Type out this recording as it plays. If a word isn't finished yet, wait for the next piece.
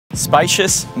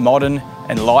Spacious, modern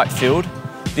and light-filled,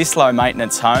 this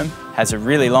low-maintenance home has a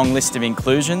really long list of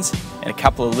inclusions and a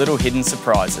couple of little hidden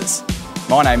surprises.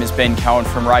 My name is Ben Cohen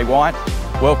from Ray White.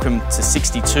 Welcome to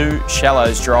 62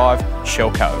 Shallows Drive,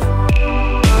 Shell Cove.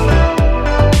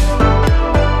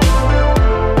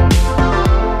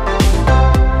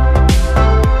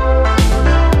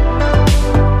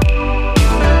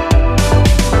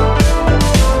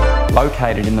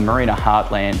 Located in the Marina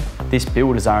heartland, this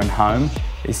builder's own home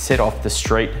is set off the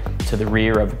street to the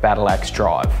rear of Battle Axe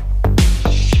Drive.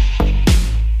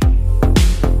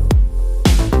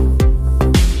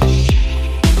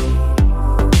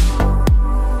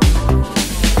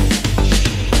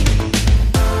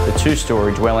 The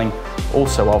two-storey dwelling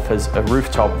also offers a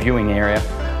rooftop viewing area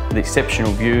with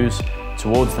exceptional views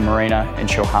towards the Marina and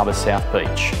Shellharbour South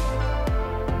beach.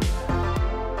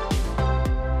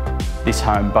 This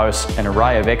home boasts an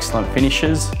array of excellent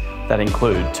finishes that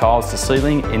include tiles to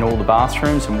ceiling in all the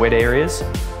bathrooms and wet areas,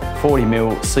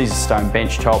 40mm Caesarstone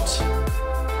bench tops,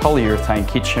 polyurethane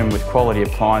kitchen with quality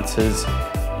appliances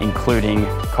including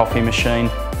coffee machine,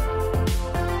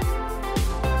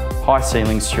 high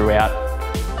ceilings throughout,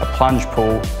 a plunge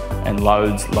pool and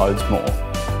loads more.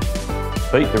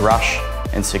 Beat the rush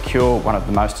and secure one of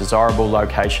the most desirable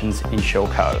locations in Shell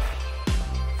Cove.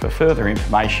 For further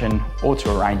information or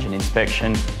to arrange an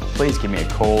inspection, please give me a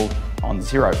call on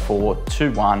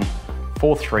 0421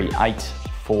 438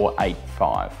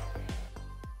 485.